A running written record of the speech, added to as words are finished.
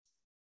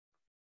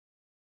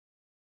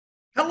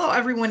Hello,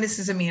 everyone. This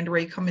is Amanda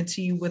Ray coming to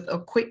you with a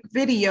quick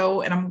video,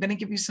 and I'm going to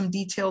give you some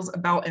details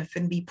about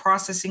Infinity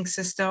Processing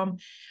System.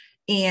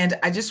 And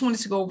I just wanted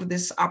to go over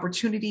this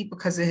opportunity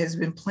because it has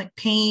been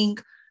paying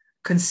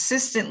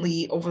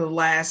consistently over the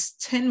last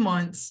 10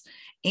 months.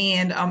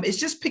 And it's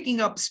just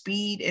picking up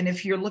speed. And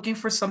if you're looking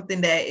for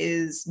something that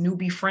is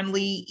newbie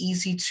friendly,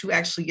 easy to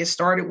actually get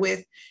started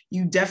with,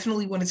 you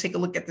definitely want to take a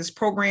look at this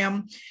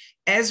program.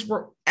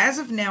 As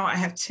of now, I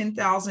have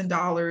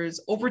 $10,000,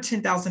 over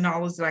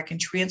 $10,000 that I can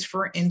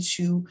transfer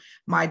into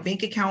my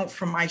bank account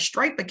from my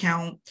Stripe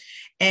account.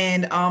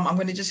 And I'm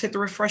going to just hit the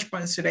refresh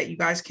button so that you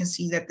guys can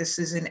see that this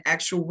is in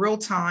actual real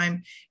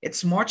time.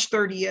 It's March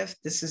 30th.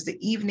 This is the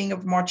evening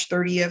of March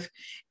 30th.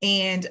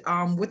 And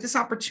with this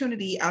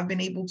opportunity, I've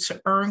been able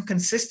to earn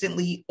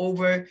consistently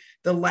over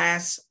the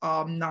last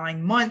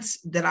 9 months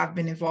that I've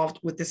been involved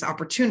with this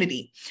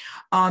opportunity.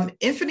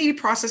 Infinity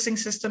Processing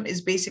System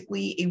is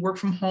basically a work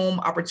from home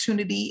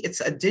opportunity.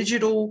 It's a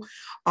digital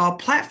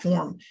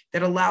platform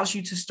that allows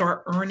you to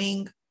start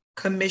earning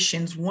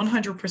commissions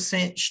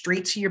 100%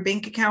 straight to your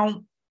bank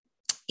account.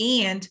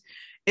 And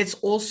it's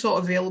also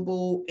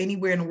available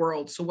anywhere in the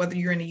world. So whether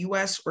you're in the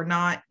US or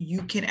not,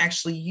 you can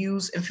actually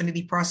use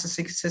Infinity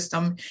Processing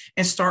System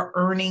and start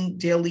earning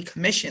daily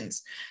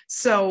commissions.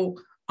 So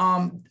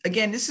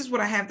again, this is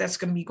what I have that's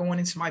going to be going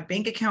into my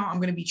bank account. I'm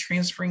going to be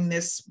transferring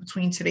this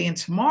between today and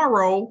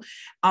tomorrow.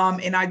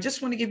 And I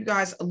just want to give you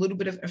guys a little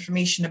bit of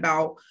information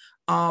about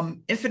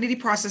Infinity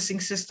Processing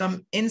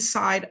System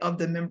inside of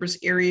the members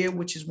area,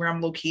 which is where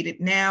I'm located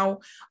now,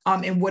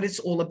 and what it's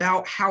all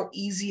about, how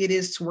easy it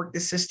is to work the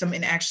system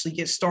and actually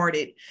get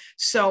started.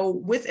 So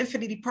with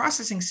Infinity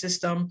Processing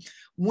System,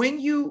 when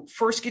you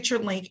first get your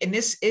link, and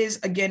this is,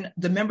 again,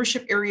 the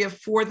membership area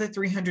for the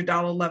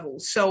 $300 level.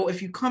 So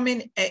if you come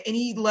in at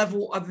any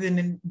level other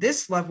than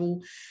this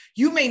level,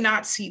 you may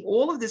not see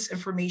all of this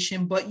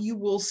information, but you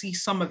will see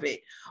some of it.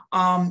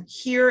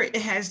 Here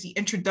it has the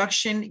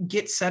introduction,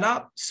 get set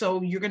up.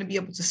 So you're going to be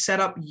able to set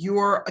up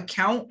your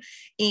account,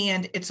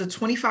 and it's a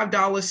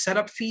 $25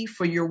 setup fee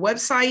for your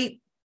website.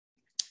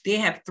 They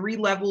have 3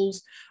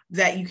 levels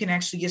that you can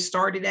actually get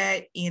started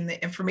at, and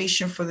the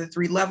information for the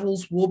 3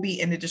 levels will be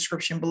in the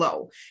description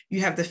below.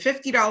 You have the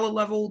 $50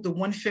 level, the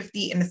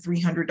 $150, and the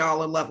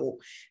 $300 level.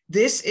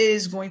 This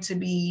is going to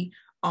be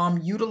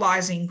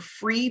utilizing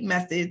free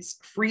methods,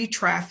 free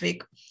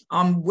traffic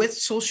with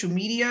social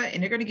media,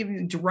 and they're going to give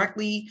you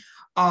directly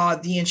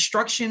the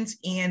instructions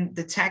and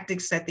the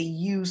tactics that they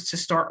use to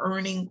start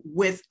earning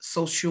with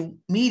social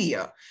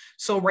media.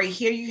 So right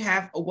here you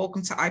have a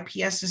welcome to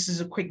IPS. This is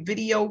a quick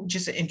video,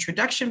 just an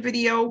introduction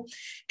video.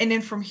 And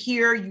then from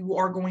here, you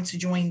are going to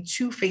join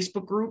 2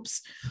 Facebook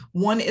groups.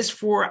 One is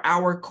for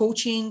our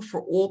coaching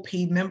for all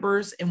paid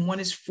members, and one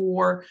is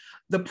for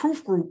the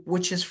proof group,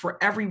 which is for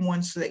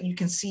everyone, so that you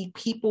can see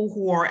people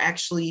who are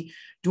actually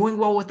doing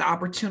well with the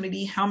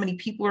opportunity, how many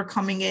people are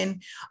coming in.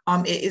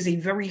 It is a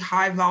very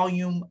high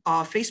volume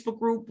Facebook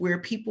group where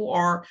people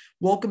are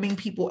welcoming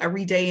people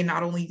every day. And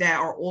not only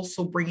that, are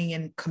also bringing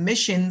in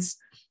commissions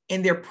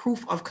and their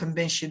proof of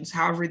commissions,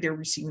 however they're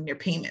receiving their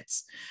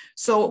payments.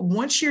 So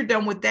once you're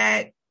done with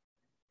that,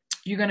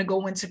 you're going to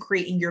go into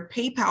creating your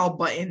PayPal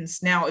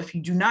buttons. Now, if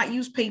you do not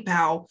use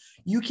PayPal,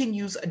 you can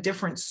use a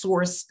different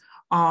source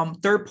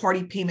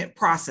third-party payment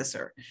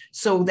processor.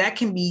 So that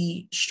can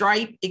be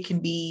Stripe, it can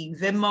be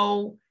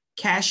Venmo,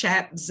 Cash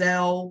App,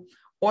 Zelle,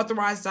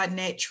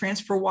 Authorize.net,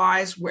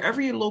 TransferWise,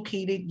 wherever you're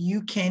located,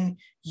 you can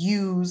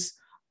use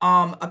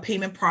a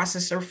payment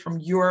processor from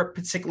your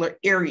particular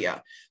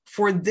area.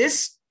 For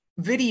this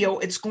video,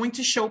 it's going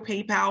to show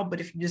PayPal, but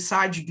if you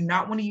decide you do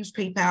not want to use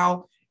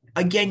PayPal,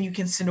 again, you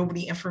can send over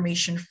the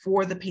information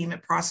for the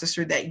payment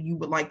processor that you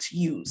would like to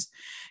use.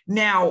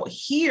 Now,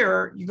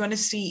 here, you're going to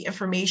see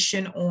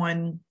information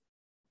on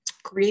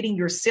creating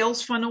your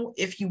sales funnel.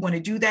 If you want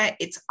to do that,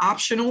 it's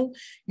optional.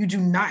 You do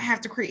not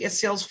have to create a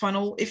sales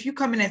funnel. If you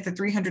come in at the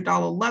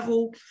 $300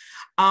 level,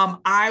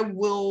 I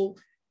will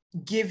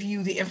give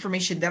you the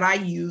information that I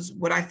use,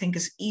 what I think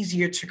is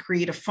easier to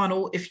create a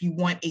funnel if you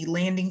want a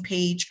landing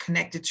page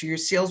connected to your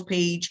sales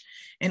page,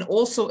 and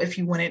also if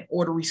you want an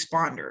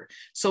autoresponder.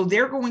 So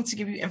they're going to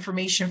give you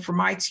information. For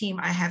my team,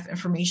 I have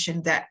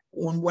information that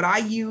on what I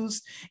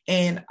use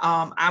and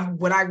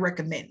what I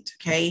recommend,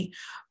 okay?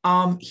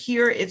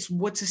 Here it's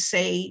what to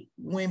say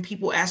when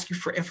people ask you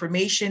for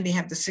information. They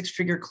have the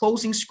 6-figure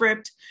closing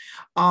script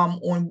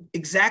on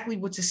exactly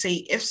what to say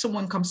if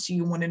someone comes to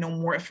you and want to know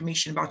more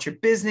information about your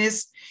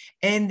business.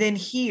 And then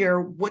here,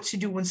 what to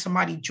do when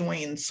somebody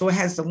joins. So it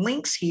has the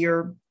links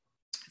here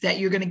that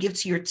you're going to give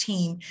to your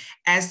team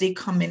as they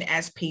come in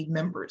as paid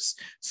members.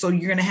 So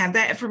you're going to have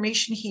that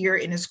information here,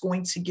 and it's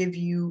going to give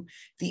you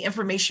the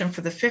information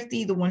for the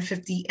 $50, the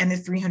 $150, and the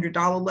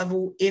 $300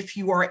 level if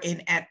you are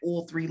in at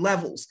all 3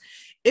 levels.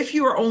 If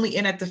you are only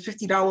in at the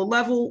 $50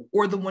 level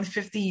or the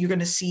 $150, you're going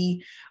to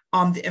see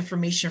the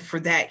information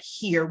for that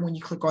here when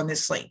you click on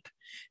this link.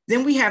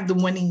 Then we have the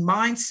winning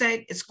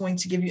mindset. It's going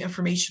to give you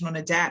information on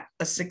adapt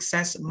a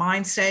success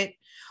mindset.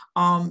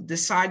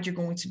 decide you're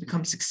going to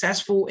become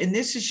successful. And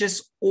this is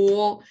just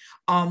all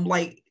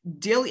like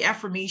daily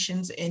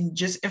affirmations and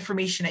just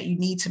information that you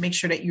need to make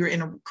sure that you're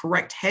in a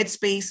correct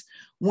headspace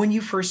when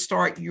you first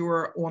start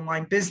your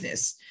online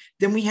business.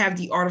 Then we have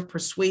the art of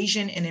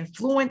persuasion and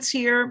influence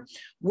here.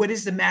 What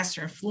is the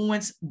master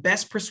influence?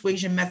 Best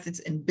persuasion methods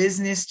in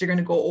business. They're going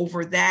to go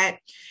over that.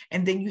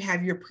 And then you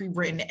have your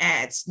pre-written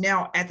ads.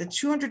 Now, at the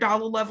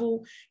 $200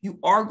 level, you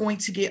are going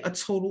to get a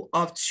total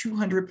of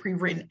 200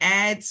 pre-written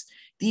ads.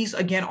 These,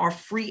 again, are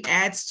free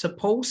ads to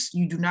post.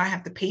 You do not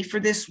have to pay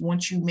for this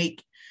once you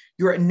make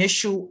your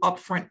initial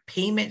upfront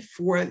payment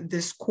for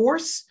this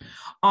course.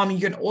 You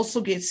can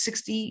also get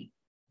 60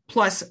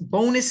 plus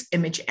bonus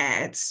image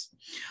ads.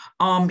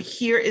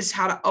 Here is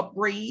how to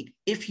upgrade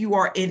if you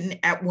are in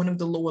at one of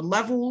the lower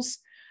levels.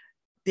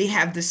 They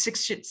have the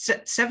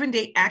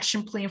 7-day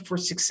action plan for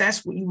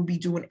success, what you will be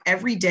doing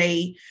every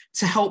day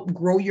to help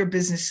grow your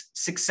business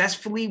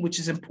successfully, which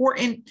is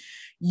important.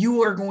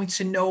 You are going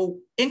to know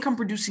income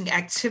producing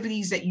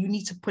activities that you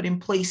need to put in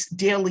place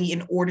daily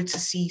in order to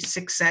see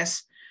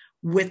success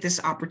with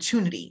this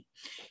opportunity.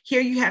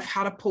 Here you have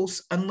how to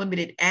post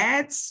unlimited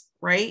ads,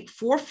 right,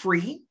 for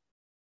free.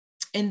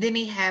 And then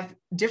they have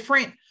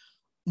different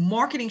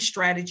marketing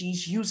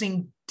strategies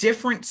using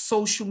different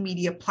social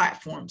media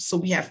platforms. So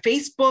we have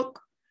Facebook,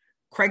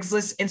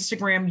 Craigslist,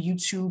 Instagram,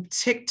 YouTube,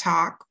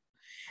 TikTok,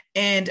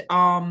 and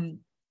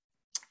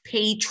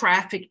paid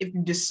traffic if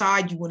you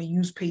decide you want to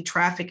use paid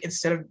traffic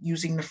instead of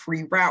using the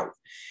free route.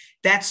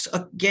 That's,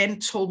 again,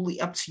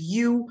 totally up to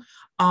you.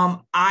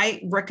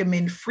 I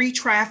recommend free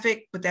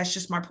traffic, but that's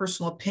just my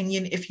personal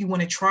opinion. If you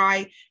want to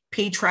try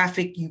paid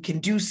traffic, you can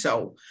do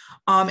so.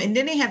 And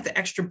then they have the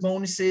extra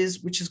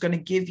bonuses, which is going to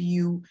give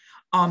you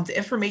the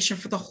information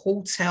for the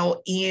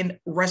hotel and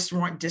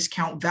restaurant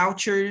discount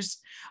vouchers.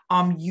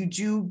 You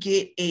do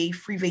get a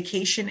free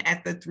vacation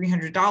at the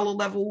 $300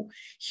 level.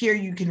 Here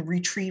you can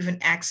retrieve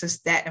and access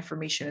that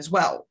information as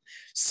well.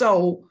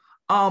 So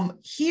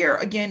here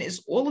again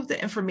is all of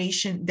the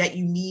information that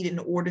you need in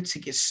order to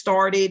get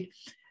started.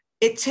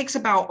 It takes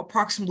about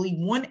approximately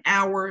 1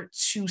 hour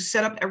to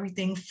set up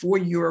everything for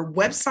your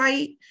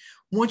website.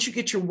 Once you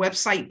get your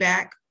website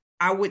back,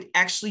 I would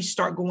actually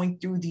start going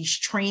through these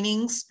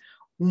trainings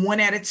one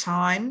at a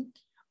time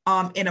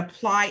and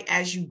apply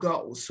as you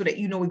go so that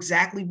you know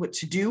exactly what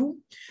to do.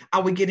 I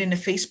would get in a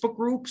Facebook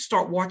group,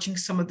 start watching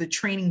some of the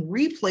training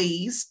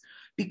replays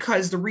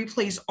because the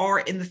replays are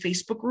in the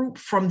Facebook group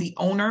from the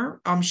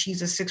owner.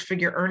 She's a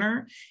 6-figure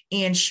earner,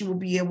 and she will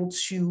be able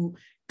to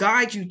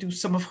guide you through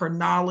some of her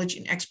knowledge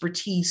and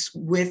expertise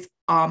with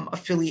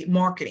affiliate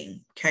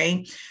marketing.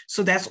 Okay.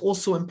 So that's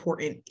also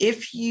important.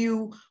 If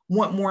you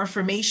want more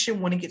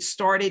information, want to get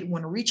started,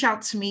 want to reach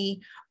out to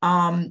me,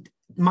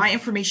 my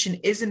information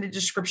is in the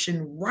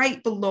description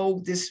right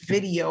below this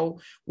video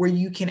where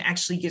you can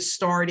actually get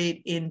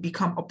started and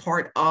become a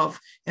part of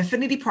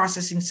Infinity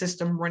Processing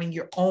System, running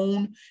your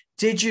own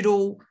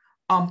digital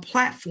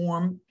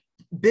platform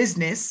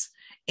business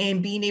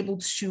and being able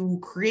to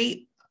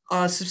create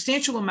a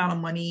substantial amount of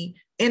money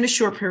in a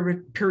short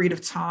period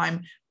of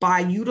time by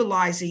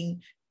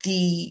utilizing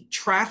the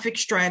traffic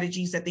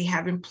strategies that they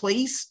have in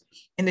place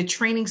and the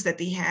trainings that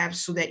they have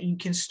so that you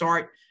can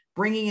start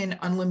bringing in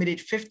unlimited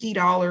 $50,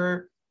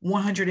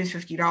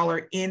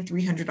 $150, and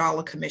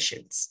 $300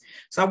 commissions.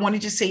 So I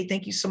wanted to say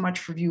thank you so much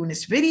for viewing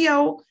this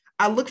video.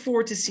 I look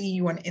forward to seeing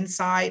you on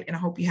Inside, and I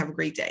hope you have a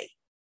great day.